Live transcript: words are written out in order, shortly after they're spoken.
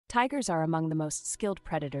Tigers are among the most skilled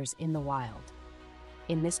predators in the wild.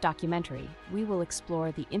 In this documentary, we will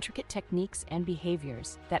explore the intricate techniques and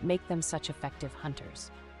behaviors that make them such effective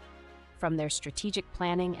hunters. From their strategic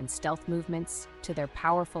planning and stealth movements to their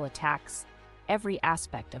powerful attacks, every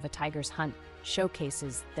aspect of a tiger's hunt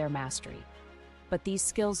showcases their mastery. But these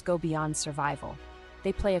skills go beyond survival.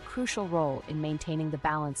 They play a crucial role in maintaining the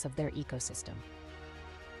balance of their ecosystem.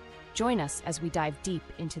 Join us as we dive deep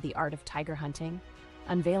into the art of tiger hunting,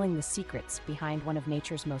 unveiling the secrets behind one of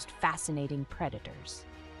nature's most fascinating predators.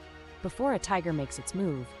 Before a tiger makes its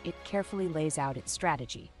move, it carefully lays out its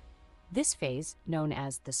strategy. This phase, known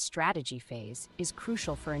as the strategy phase, is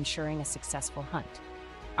crucial for ensuring a successful hunt.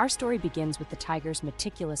 Our story begins with the tiger's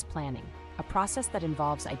meticulous planning, a process that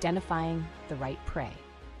involves identifying the right prey.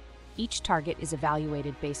 Each target is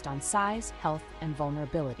evaluated based on size, health, and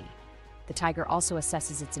vulnerability. The tiger also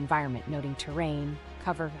assesses its environment, noting terrain,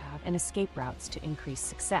 cover, and escape routes to increase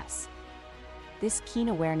success. This keen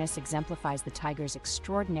awareness exemplifies the tiger's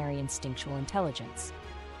extraordinary instinctual intelligence.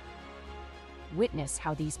 Witness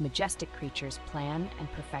how these majestic creatures plan and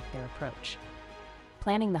perfect their approach.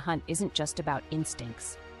 Planning the hunt isn't just about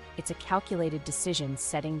instincts. It's a calculated decision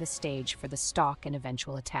setting the stage for the stalk and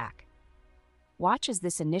eventual attack. Watch as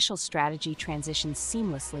this initial strategy transitions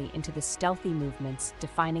seamlessly into the stealthy movements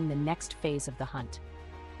defining the next phase of the hunt.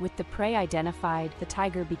 With the prey identified, the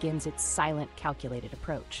tiger begins its silent, calculated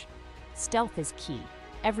approach. Stealth is key.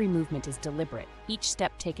 Every movement is deliberate, each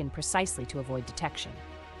step taken precisely to avoid detection.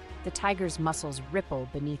 The tiger's muscles ripple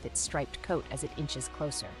beneath its striped coat as it inches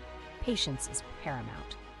closer. Patience is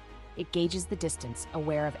paramount. It gauges the distance,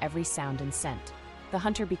 aware of every sound and scent. The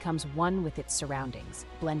hunter becomes one with its surroundings,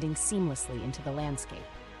 blending seamlessly into the landscape.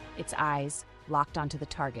 Its eyes, locked onto the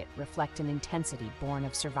target, reflect an intensity born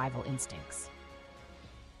of survival instincts.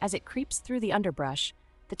 As it creeps through the underbrush,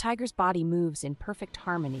 the tiger's body moves in perfect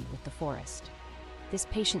harmony with the forest. This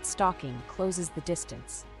patient stalking closes the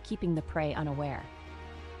distance, keeping the prey unaware.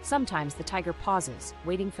 Sometimes the tiger pauses,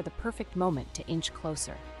 waiting for the perfect moment to inch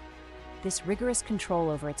closer. This rigorous control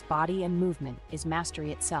over its body and movement is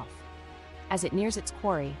mastery itself. As it nears its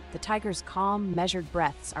quarry, the tiger's calm, measured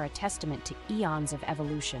breaths are a testament to eons of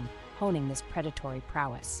evolution, honing this predatory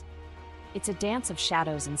prowess. It's a dance of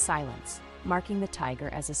shadows and silence, marking the tiger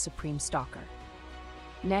as a supreme stalker.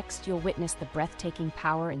 Next, you'll witness the breathtaking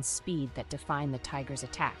power and speed that define the tiger's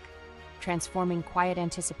attack, transforming quiet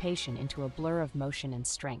anticipation into a blur of motion and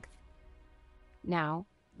strength. Now,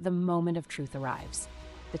 the moment of truth arrives.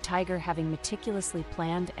 The tiger, having meticulously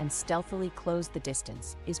planned and stealthily closed the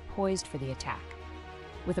distance, is poised for the attack.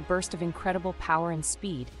 With a burst of incredible power and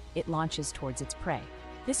speed, it launches towards its prey.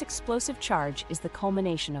 This explosive charge is the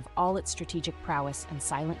culmination of all its strategic prowess and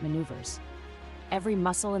silent maneuvers. Every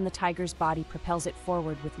muscle in the tiger's body propels it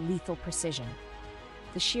forward with lethal precision.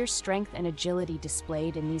 The sheer strength and agility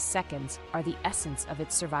displayed in these seconds are the essence of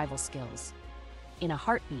its survival skills. In a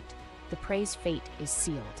heartbeat, the prey's fate is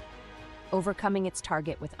sealed. Overcoming its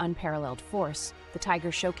target with unparalleled force, the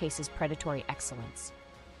tiger showcases predatory excellence.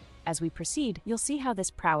 As we proceed, you'll see how this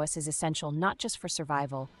prowess is essential not just for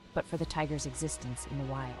survival, but for the tiger's existence in the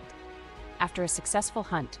wild. After a successful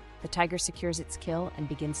hunt, the tiger secures its kill and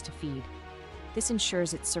begins to feed. This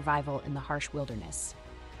ensures its survival in the harsh wilderness.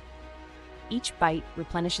 Each bite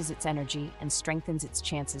replenishes its energy and strengthens its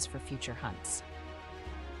chances for future hunts.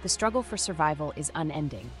 The struggle for survival is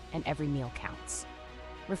unending, and every meal counts.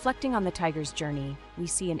 Reflecting on the tiger's journey, we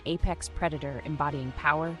see an apex predator embodying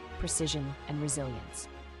power, precision, and resilience.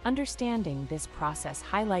 Understanding this process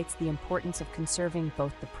highlights the importance of conserving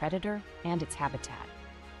both the predator and its habitat.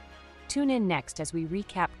 Tune in next as we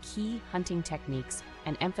recap key hunting techniques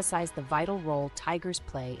and emphasize the vital role tigers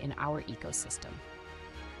play in our ecosystem.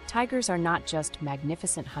 Tigers are not just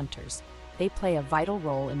magnificent hunters, they play a vital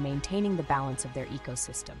role in maintaining the balance of their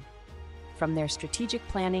ecosystem. From their strategic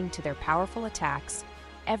planning to their powerful attacks,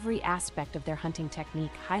 every aspect of their hunting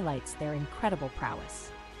technique highlights their incredible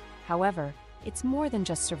prowess. However, it's more than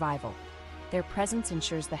just survival. Their presence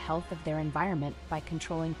ensures the health of their environment by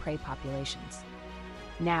controlling prey populations.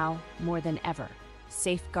 Now, more than ever,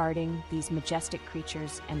 safeguarding these majestic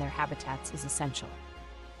creatures and their habitats is essential.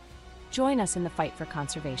 Join us in the fight for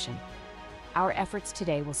conservation. Our efforts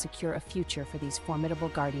today will secure a future for these formidable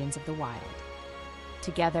guardians of the wild.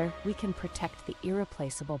 Together, we can protect the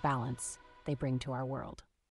irreplaceable balance they bring to our world.